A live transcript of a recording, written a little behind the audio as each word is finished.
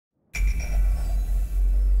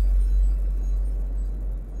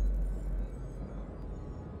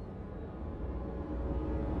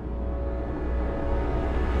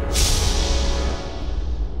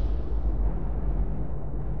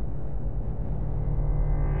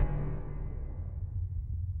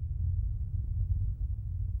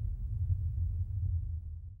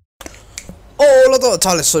a todos,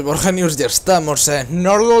 chavales, soy Borja News y estamos en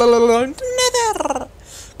Nether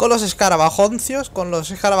con los escarabajoncios,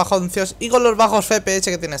 y con los bajos FPS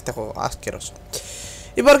que tiene este juego, asqueroso.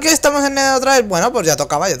 ¿Y por qué estamos en Nether otra vez? Bueno, pues ya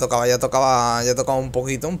tocaba un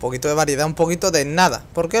poquito de variedad, un poquito de nada.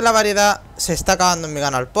 ¿Por qué la variedad se está acabando en mi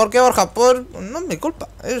canal? ¿Por qué, Borja? No es mi culpa,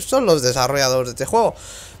 son los desarrolladores de este juego.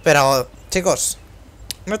 Pero, chicos,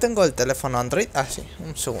 no tengo el teléfono Android, así,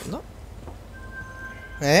 un segundo.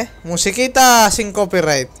 Musiquita sin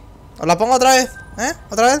copyright. ¿Os la pongo otra vez?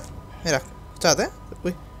 ¿Otra vez? Mira, escúchate.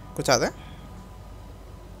 Uy, escúchate.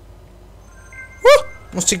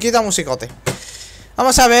 Musiquita, musicote.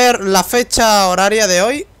 Vamos a ver la fecha horaria de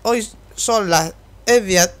hoy. Hoy son es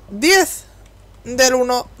día 10 del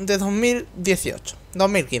 1 de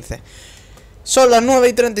 2015. Son las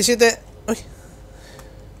 9:37. Uy.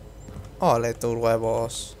 Ole tus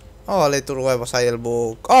huevos. Ole tus huevos ahí el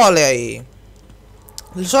bug. Ole ahí.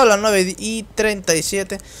 Son las 9:37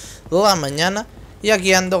 de la mañana y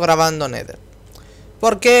aquí ando grabando Nether.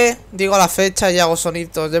 ¿Por qué digo la fecha y hago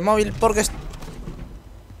sonidos de móvil? Porque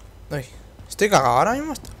uy, estoy cagado ahora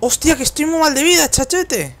mismo. ¡Hostia, que estoy muy mal de vida,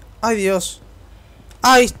 chachete! ¡Ay, Dios!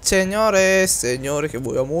 ¡Ay, señores, que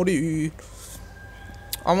voy a morir!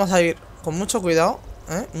 Vamos a ir con mucho cuidado,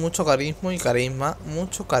 mucho carisma,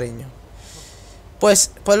 mucho cariño.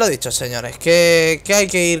 Pues lo dicho, señores, que hay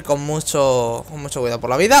que ir con mucho cuidado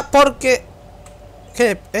por la vida, porque...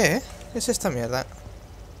 ¿Qué es esta mierda?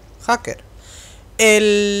 Hacker.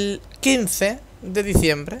 El 15 de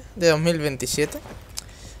diciembre de 2027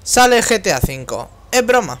 sale GTA V. Es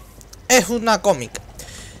broma, es una cómica.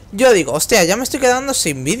 Yo digo, hostia, ya me estoy quedando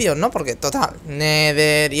sin vídeos, ¿no? Porque, total,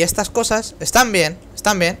 Nether y estas cosas están bien,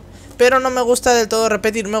 pero no me gusta del todo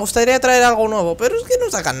repetir. Me gustaría traer algo nuevo, pero es que no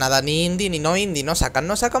sacan nada, ni indie, ni no indie. No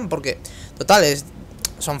sacan porque, total,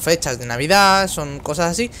 son fechas de Navidad, son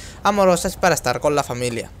cosas así amorosas para estar con la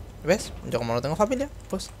familia. ¿Ves? Yo como no tengo familia,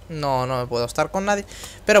 pues no me puedo estar con nadie.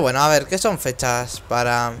 Pero bueno, a ver, ¿qué son fechas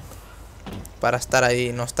para estar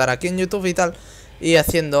ahí, no estar aquí en YouTube y tal? Y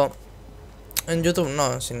haciendo... En YouTube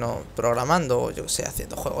no, sino programando, yo que sé,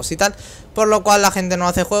 haciendo juegos y tal. Por lo cual la gente no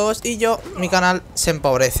hace juegos y mi canal se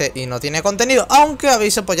empobrece y no tiene contenido. Aunque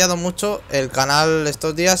habéis apoyado mucho el canal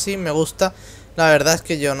estos días y me gusta. La verdad es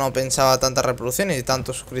que yo no pensaba tantas reproducciones y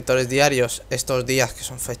tantos suscriptores diarios estos días, que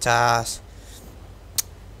son fechas...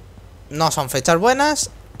 No son fechas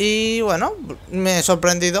buenas. Y bueno, me he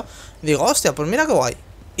sorprendido. Digo, hostia, pues mira qué guay.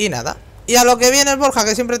 Y nada. Y a lo que viene, Borja,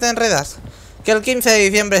 que siempre te enredas. Que el 15 de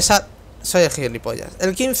diciembre soy el gilipollas.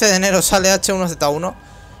 El 15 de enero sale H1Z1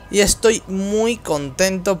 y estoy muy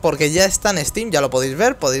contento porque ya está en Steam, ya lo podéis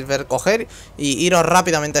ver, coger y iros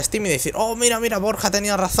rápidamente a Steam y decir, oh, mira, Borja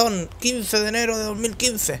tenía razón, 15 de enero de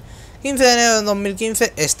 2015. 15 de enero de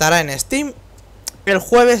 2015 estará en Steam el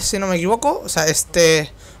jueves, si no me equivoco, o sea,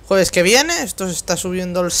 este jueves que viene. Esto se está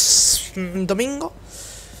subiendo el domingo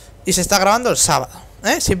y se está grabando el sábado,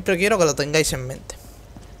 siempre quiero que lo tengáis en mente.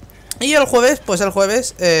 Y el jueves,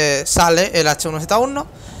 sale el H1Z1.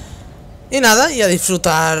 Y nada, y a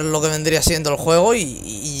disfrutar lo que vendría siendo el juego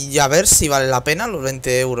y a ver si vale la pena los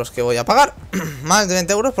 20 euros que voy a pagar. Más de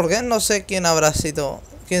 20 euros porque no sé quién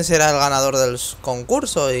será el ganador del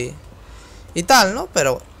concurso y tal, ¿no?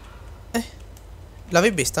 Pero... lo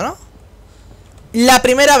habéis visto, ¿no? La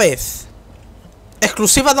primera vez.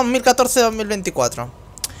 Exclusiva 2014-2024.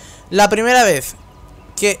 La primera vez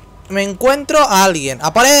que... me encuentro a alguien.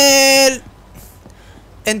 Aparece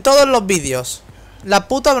en todos los vídeos. La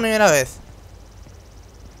puta primera vez.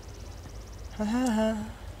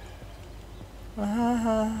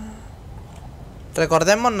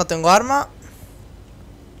 Recordemos, no tengo arma.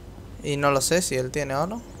 Y no lo sé si él tiene o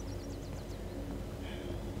no.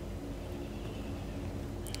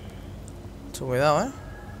 Mucho cuidado,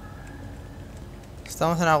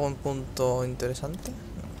 Estamos en algún punto interesante.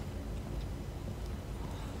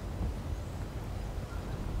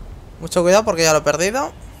 Mucho cuidado porque ya lo he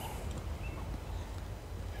perdido.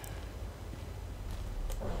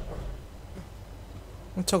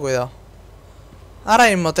 Mucho cuidado. Ahora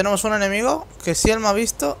mismo tenemos un enemigo que si él me ha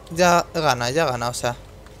visto ya gana, o sea.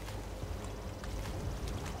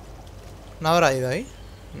 ¿No habrá ido ahí?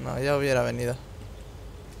 No, ya hubiera venido.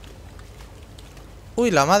 Uy,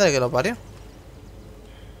 la madre que lo parió.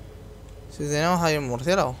 Si tenemos ahí un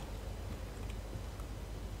murciélago.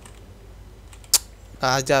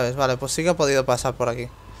 Las llaves, vale, pues sí que he podido pasar por aquí.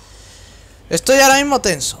 Estoy ahora mismo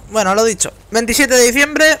tenso. Bueno, lo dicho, 27 de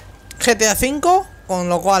diciembre GTA V, con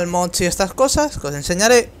lo cual mods y estas cosas que os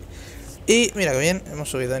enseñaré. Y mira que bien, hemos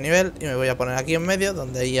subido de nivel. Y me voy a poner aquí en medio,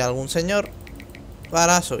 donde hay algún señor,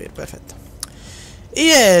 para subir, perfecto. Y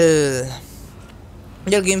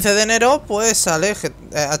Y el 15 de enero pues sale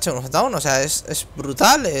H1Z1, o sea, es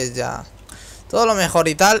brutal, es ya todo lo mejor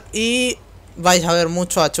y tal. Y vais a ver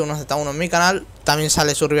mucho H1Z1 en mi canal. También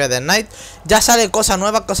sale Survival Night. Ya sale cosa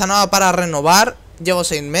nueva para renovar. Llevo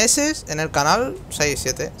 6 meses en el canal. 6,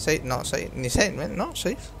 7, 6, no, 6, ni 6, ¿no?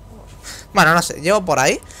 6. Bueno, no sé, llevo por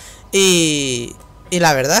ahí. Y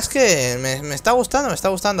la verdad es que me está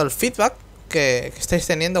gustando el feedback que estáis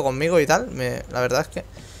teniendo conmigo y tal. La verdad es que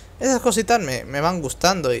esas cositas me van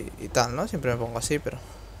gustando y tal, ¿no? Siempre me pongo así, pero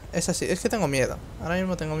es así, es que tengo miedo. Ahora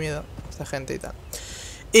mismo tengo miedo a esta gente y tal.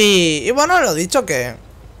 Y bueno, lo dicho, que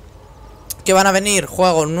van a venir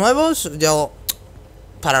juegos nuevos. Yo,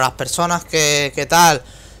 para las personas que tal,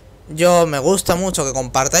 yo me gusta mucho que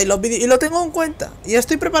compartáis los vídeos y lo tengo en cuenta. Y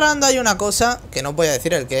estoy preparando ahí una cosa, que no voy a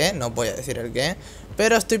decir el qué,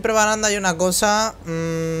 pero estoy preparando ahí una cosa.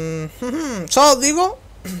 Solo digo,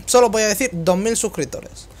 solo voy a decir 2000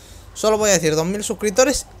 suscriptores. Solo voy a decir 2000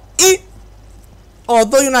 suscriptores y os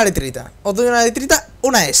doy una letrita.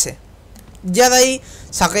 Una S. Ya de ahí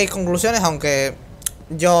saquéis conclusiones, aunque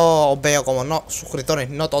yo os veo como no suscriptores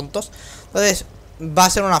no tontos. Entonces va a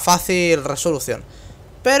ser una fácil resolución.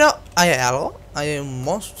 Pero hay algo, hay un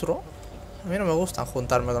monstruo. A mí no me gustan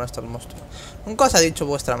juntarme con estos monstruos. Nunca os ha dicho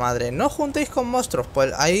vuestra madre, no juntéis con monstruos.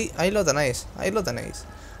 Pues ahí lo tenéis,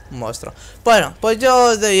 un monstruo. Bueno, pues yo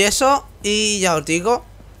os doy eso. Y ya os digo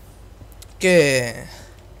que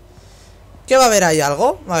va a haber ahí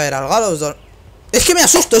algo. Va a haber algo a los dos. Es que me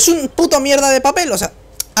asusto, es un puto mierda de papel. O sea,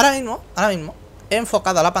 ahora mismo he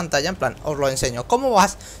enfocado a la pantalla, en plan, os lo enseño. ¿Cómo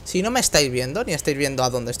vas? Si no me estáis viendo, ni estáis viendo a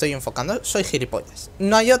dónde estoy enfocando, soy gilipollas.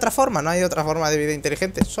 No hay otra forma de vida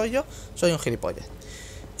inteligente. Soy un gilipollas.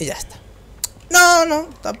 Y ya está. No,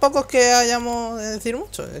 tampoco es que hayamos de decir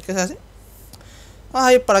mucho, es que es así. Vamos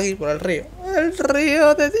a ir por aquí, por el río. El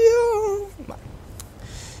río de Dios. Vale.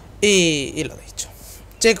 Y lo dicho.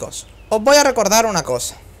 Chicos, os voy a recordar una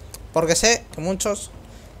cosa, porque sé que muchos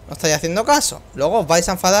no estáis haciendo caso. Luego os vais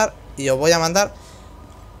a enfadar y os voy a mandar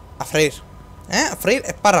a freír. A freír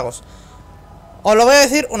espárragos. Os lo voy a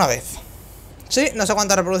decir una vez. Sí, no sé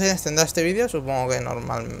cuántas reproducciones tendrá este vídeo. Supongo que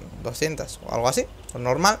normal 200 o algo así, pues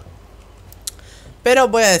normal. Pero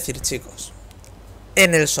os voy a decir, chicos,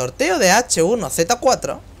 en el sorteo de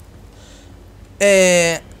H1Z4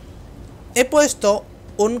 he puesto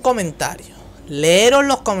un comentario. Leeros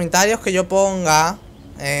los comentarios que yo ponga,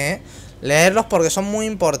 leerlos porque son muy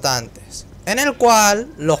importantes, en el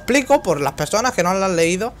cual lo explico por las personas que no lo han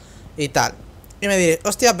leído y tal. Y me diréis,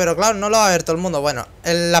 hostia, pero claro, no lo va a ver todo el mundo. Bueno,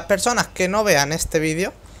 las personas que no vean este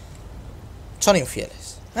vídeo son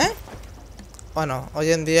infieles, Bueno,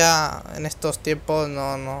 hoy en día, en estos tiempos,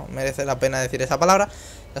 no merece la pena decir esa palabra.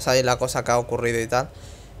 Ya sabéis la cosa que ha ocurrido y tal.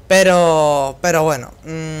 Pero bueno,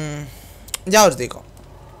 ya os digo.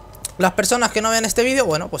 Las personas que no vean este vídeo,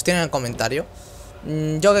 bueno, pues tienen el comentario.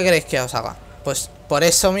 ¿Yo qué queréis que os haga? Pues por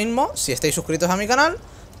eso mismo, si estáis suscritos a mi canal,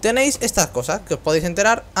 tenéis estas cosas, que os podéis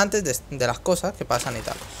enterar antes de las cosas que pasan y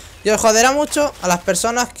tal. Y os joderá mucho a las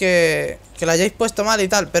personas que la hayáis puesto mal y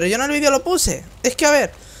tal. Pero yo en el vídeo lo puse. Es que a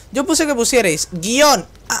ver, yo puse que pusierais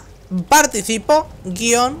participo,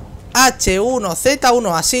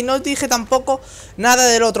 H1Z1, así. No os dije tampoco nada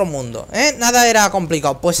del otro mundo, nada era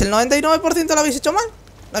complicado. Pues el 99% lo habéis hecho mal.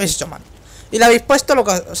 Lo habéis hecho mal. Y le habéis puesto lo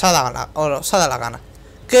que os ha dado la gana.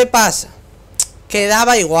 ¿Qué pasa?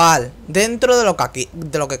 Quedaba igual, dentro de lo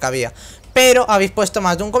que cabía. Pero habéis puesto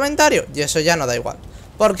más de un comentario y eso ya no da igual.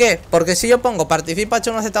 ¿Por qué? Porque si yo pongo participa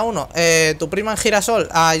H1Z1, tu prima en girasol,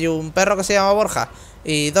 hay un perro que se llama Borja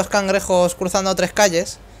y 2 cangrejos cruzando 3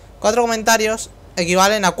 calles, 4 comentarios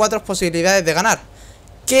equivalen a 4 posibilidades de ganar.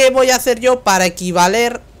 ¿Qué voy a hacer yo para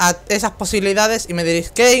equivaler a esas posibilidades? Y me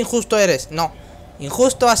diréis, ¿qué injusto eres? No,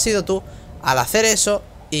 injusto has sido tú al hacer eso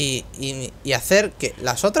y hacer que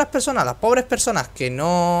las otras personas, las pobres personas que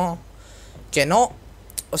no,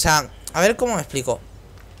 o sea, a ver cómo me explico,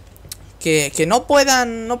 que no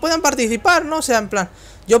puedan participar, ¿no? O sea, en plan,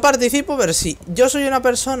 yo participo, pero si yo soy una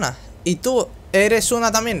persona y tú eres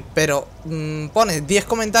una también, pero pones 10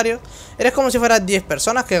 comentarios, eres como si fueras 10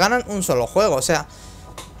 personas que ganan un solo juego. O sea,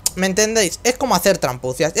 ¿me entendéis? Es como hacer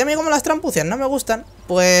trampucias. Y a mí, como las trampucias no me gustan,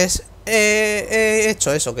 pues he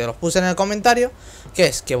hecho eso, que los puse en el comentario, que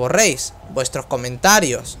es que borréis vuestros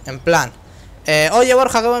comentarios, en plan, oye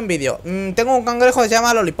Borja, qué buen vídeo, tengo un cangrejo que se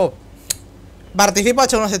llama Lollipop, participo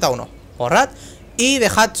H1Z1, borrad y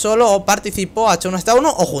dejad solo participo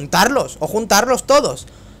H1Z1 o juntarlos todos,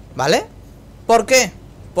 ¿vale? ¿Por qué?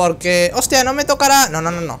 Porque, hostia, no me tocará.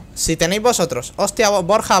 No. Si tenéis vosotros, hostia,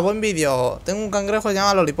 Borja, buen vídeo, tengo un cangrejo que se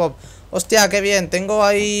llama Lollipop, hostia, qué bien, tengo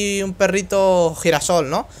ahí un perrito girasol,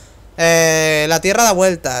 ¿no? La tierra da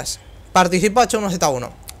vueltas, participo H1Z1,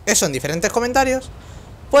 eso en diferentes comentarios,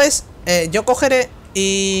 pues yo cogeré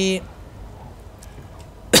y...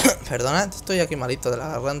 Perdona, estoy aquí malito de la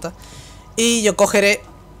garganta. Y yo cogeré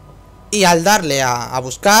y al darle a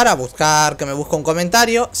buscar, que me busque un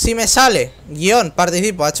comentario, si me sale guión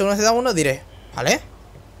participo H1Z1, diré, vale,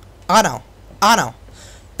 ha ganado, ha ganado.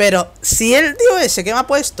 Pero si el tío ese que me ha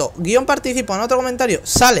puesto guión participo en otro comentario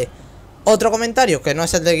sale otro comentario que no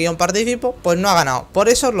es el de guión participo, pues no ha ganado. Por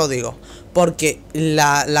eso os lo digo, porque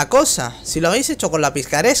la cosa, si lo habéis hecho con la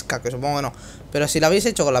picaresca, que supongo que no, pero si lo habéis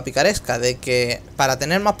hecho con la picaresca de que para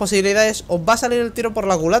tener más posibilidades os va a salir el tiro por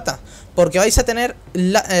la culata, porque vais a tener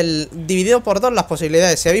dividido por dos las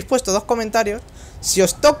posibilidades. Si habéis puesto dos comentarios, si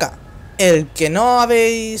os toca el que no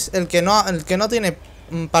habéis, el que no tiene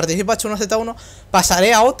participa H1Z1,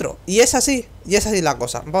 pasaré a otro. Y es así la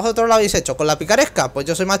cosa. Vosotros lo habéis hecho con la picaresca, pues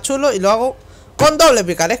yo soy más chulo y lo hago con doble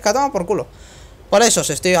picaresca, toma por culo. Por eso os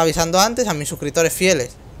estoy avisando antes a mis suscriptores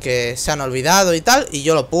fieles que se han olvidado y tal, y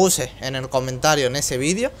yo lo puse en el comentario en ese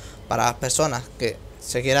vídeo para las personas que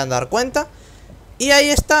se quieran dar cuenta. Y ahí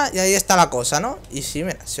está la cosa, ¿no? Y sí,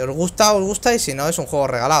 mira, si os gusta, y si no, es un juego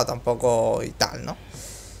regalado, tampoco y tal, ¿no?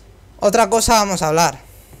 Otra cosa vamos a hablar.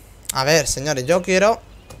 A ver, señores, yo quiero...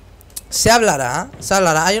 Se hablará.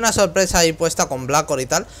 Hay una sorpresa ahí puesta con Blackcore y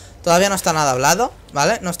tal. Todavía no está nada hablado,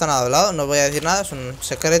 ¿vale? No está nada hablado, no voy a decir nada, es un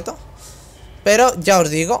secreto. Pero ya os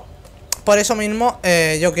digo, por eso mismo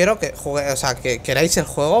yo quiero que juguéis, o sea, que queráis el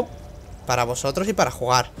juego para vosotros y para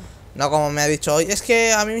jugar. No como me ha dicho hoy, es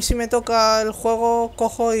que a mí si me toca el juego,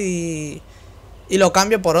 cojo y lo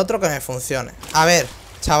cambio por otro que me funcione. A ver,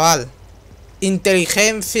 chaval,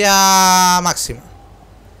 inteligencia máxima.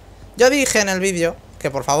 Yo dije en el vídeo que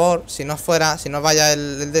por favor, si no vaya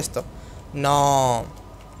el de esto, no,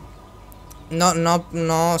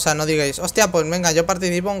 o sea, no digáis, hostia, pues venga, yo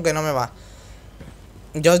participo aunque no me va.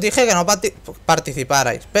 Yo os dije que no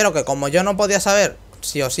participarais, pero que como yo no podía saber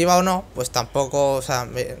si os iba o no, pues tampoco, o sea,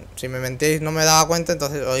 si me mentéis no me daba cuenta,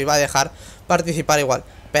 entonces os iba a dejar participar igual.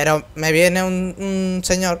 Pero me viene un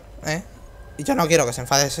señor, y yo no quiero que se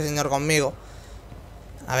enfade ese señor conmigo.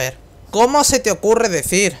 A ver, ¿cómo se te ocurre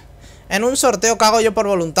decir en un sorteo que hago yo por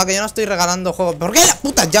voluntad que yo no estoy regalando juegos? ¿Por qué las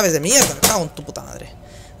putas llaves de mierda? Me cago en tu puta madre.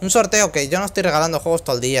 Un sorteo que yo no estoy regalando juegos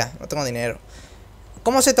todo el día, no tengo dinero.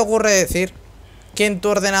 ¿Cómo se te ocurre decir que en tu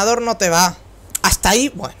ordenador no te va? Hasta ahí,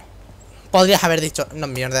 bueno, podrías haber dicho, no,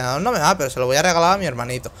 mi ordenador no me va, pero se lo voy a regalar a mi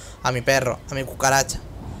hermanito, a mi perro, a mi cucaracha.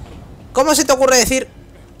 ¿Cómo se te ocurre decir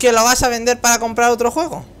que lo vas a vender para comprar otro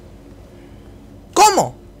juego?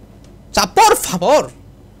 ¿Cómo? O sea, por favor,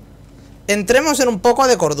 entremos en un poco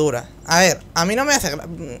de cordura. A ver, a mí no me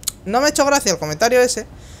ha hecho gracia el comentario ese.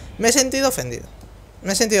 Me he sentido ofendido.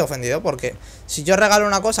 Me he sentido ofendido porque si yo regalo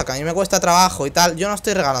una cosa que a mí me cuesta trabajo y tal, yo no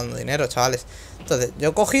estoy regalando dinero, chavales. Entonces, yo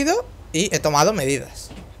he cogido y he tomado medidas.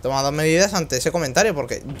 He tomado medidas ante ese comentario,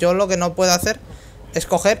 porque yo lo que no puedo hacer es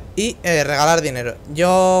coger y regalar dinero.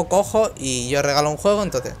 Yo cojo y yo regalo un juego,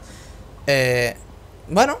 entonces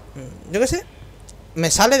bueno, yo qué sé, me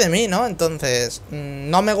sale de mí, ¿no? Entonces,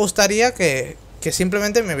 no me gustaría que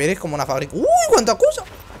simplemente me vierais como una fábrica. ¡Uy, cuánta cosa!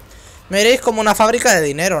 Me veréis como una fábrica de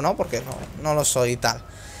dinero, ¿no? Porque no lo soy y tal.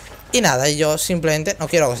 Y nada, yo simplemente no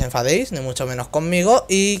quiero que os enfadéis, ni mucho menos conmigo.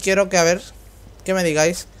 Y quiero que, a ver, que me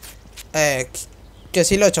digáis que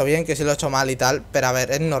sí lo he hecho bien, que sí lo he hecho mal y tal. Pero a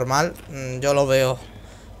ver, es normal, yo lo veo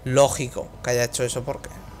lógico que haya hecho eso, porque,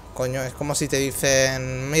 coño, es como si te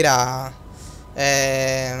dicen, mira,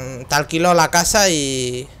 te alquilo la casa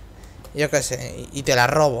y yo qué sé, y te la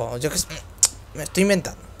robo. Yo qué sé, me estoy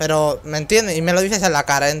inventando, pero me entiendes y me lo dices en la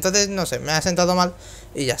cara. Entonces, no sé, me ha sentado mal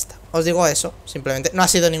y ya está. Os digo eso, simplemente. No ha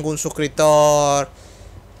sido ningún suscriptor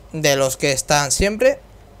de los que están siempre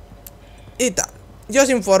y tal. Yo os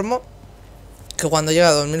informo que cuando llegue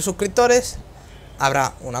a 2000 suscriptores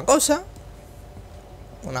habrá una cosa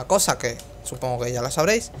que supongo que ya la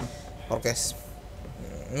sabréis, porque es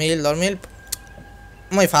 1000, 2000,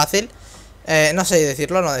 muy fácil. No sé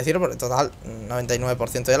decirlo, no decirlo, porque total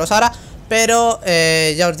 99% ya lo sabrá. Pero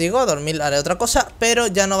ya os digo, 2000 haré otra cosa, pero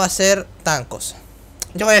ya no va a ser tan cosa.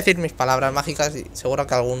 Yo voy a decir mis palabras mágicas y seguro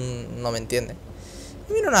que algún no me entiende.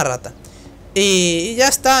 Y mira, una rata. Y ya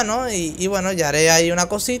está, ¿no? Y bueno, ya haré ahí una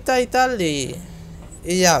cosita y tal. Y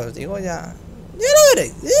ya os digo, ya lo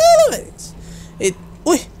veréis, ya lo veréis. Y,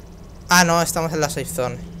 uy. Ah, no, estamos en la safe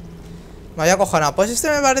zone. Me había cojonado. Pues este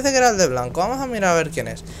me parece que era el de blanco. Vamos a mirar a ver quién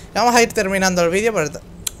es. Ya vamos a ir terminando el vídeo.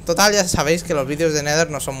 Total, ya sabéis que los vídeos de Nether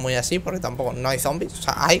no son muy así, porque tampoco no hay zombies. O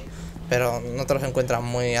sea, hay, pero no te los encuentran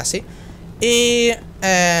muy así. Y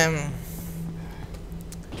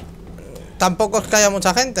tampoco es que haya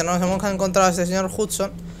mucha gente. Nos hemos encontrado a este señor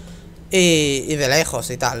Hudson. Y de lejos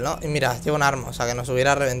y tal, ¿no? Y mira, llevo un arma, o sea que nos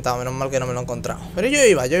hubiera reventado. Menos mal que no me lo he encontrado. Pero yo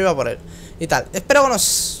iba por él y tal. Espero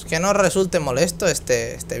que no resulte molesto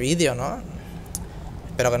este vídeo, ¿no?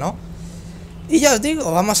 Espero que no. Y ya os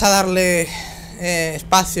digo, vamos a darle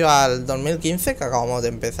espacio al 2015 que acabamos de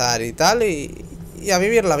empezar y tal. Y a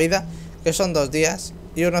vivir la vida, que son 2 días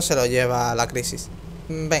y uno se lo lleva a la crisis.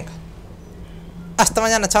 Venga. Hasta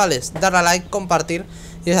mañana, chavales. Darle a like, compartir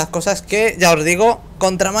y esas cosas que, ya os digo,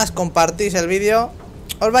 contra más compartís el vídeo,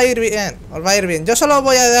 os va a ir bien, os va a ir bien. Yo solo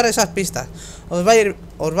voy a dar esas pistas. Os va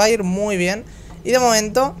a ir muy bien. Y de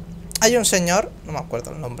momento hay un señor, no me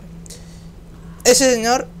acuerdo el nombre. Ese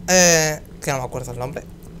señor, que no me acuerdo el nombre,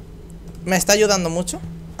 me está ayudando mucho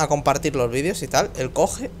a compartir los vídeos y tal. Él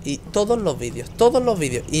coge y todos los vídeos.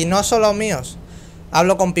 Y no solo míos.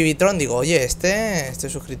 Hablo con Pibitron, digo, oye, este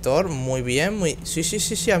suscriptor, muy bien, muy...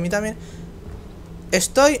 Sí, a mí también.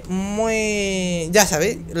 Estoy muy... Ya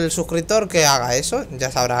sabéis, el suscriptor que haga eso, ya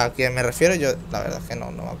sabrá a quién me refiero. Yo, la verdad es que no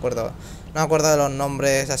me acuerdo. No me acuerdo de los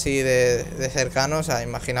nombres así de cercanos, o sea,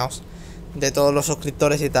 imaginaos, de todos los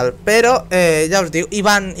suscriptores y tal. Pero, ya os digo,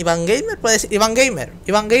 Iván Gamer, puede ser, Iván Gamer,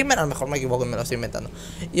 a lo mejor me equivoco y me lo estoy inventando.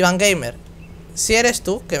 Iván Gamer, si eres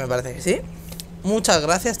tú, que me parece que sí, muchas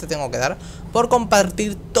gracias te tengo que dar por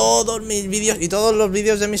compartir todos mis vídeos y todos los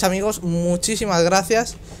vídeos de mis amigos. Muchísimas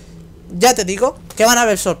gracias. Ya te digo que van a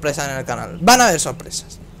haber sorpresas en el canal. Van a haber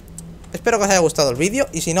sorpresas. Espero que os haya gustado el vídeo.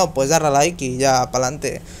 Y si no, pues darle a like y ya para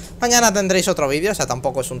adelante. Mañana tendréis otro vídeo, o sea,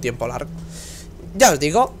 tampoco es un tiempo largo. Ya os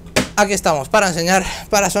digo, aquí estamos para enseñar,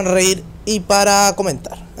 para sonreír y para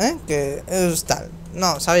comentar, que es tal.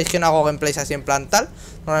 No, sabéis que no hago gameplays así en plan tal.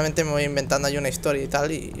 Normalmente me voy inventando ahí una historia y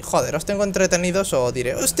tal. Y joder, os tengo entretenidos o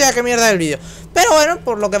diré, hostia, qué mierda el vídeo. Pero bueno,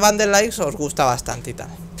 por lo que van de likes os gusta bastante y tal.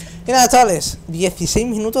 Y nada, chavales, 16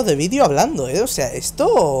 minutos de vídeo hablando, o sea,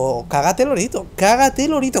 esto, cágate lorito,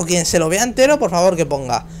 quien se lo vea entero, por favor que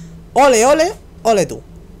ponga ole, ole tú,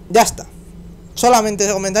 ya está, solamente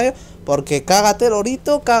ese comentario, porque cágate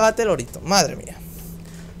lorito, madre mía.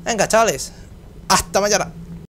 Venga, chavales, hasta mañana.